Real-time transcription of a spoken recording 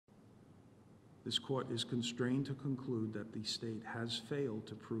This court is constrained to conclude that the state has failed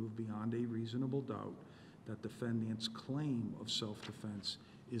to prove beyond a reasonable doubt that defendant's claim of self-defense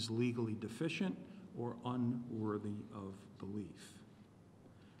is legally deficient or unworthy of belief.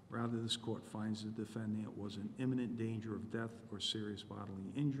 Rather, this court finds the defendant was in imminent danger of death or serious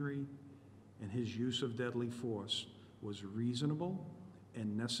bodily injury, and his use of deadly force was reasonable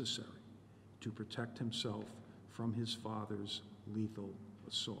and necessary to protect himself from his father's lethal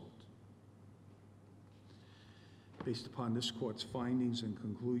assault. Based upon this court's findings and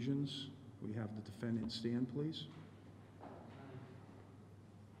conclusions, we have the defendant stand, please.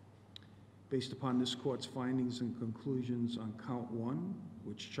 Based upon this court's findings and conclusions on count 1,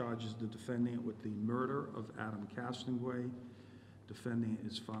 which charges the defendant with the murder of Adam Castonguay, defendant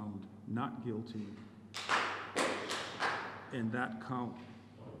is found not guilty, and that count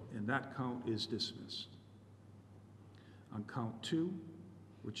is dismissed. On count 2,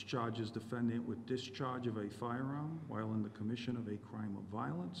 which charges defendant with discharge of a firearm while in the commission of a crime of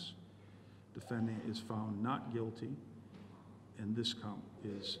violence, defendant is found not guilty, and this count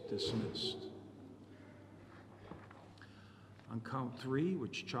is dismissed. On count 3,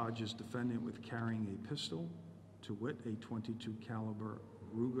 which charges defendant with carrying a pistol, to wit, a .22 caliber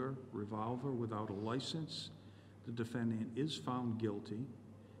Ruger revolver without a license, the defendant is found guilty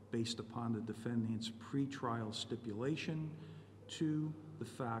based upon the defendant's pretrial stipulation to the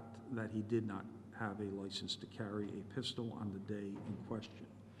fact that he did not have a license to carry a pistol on the day in question.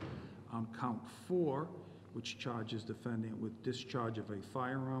 On count 4, which charges defendant with discharge of a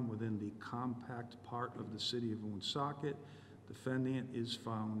firearm within the compact part of the city of Woonsocket, defendant is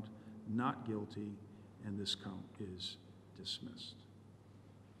found not guilty, and this count is dismissed.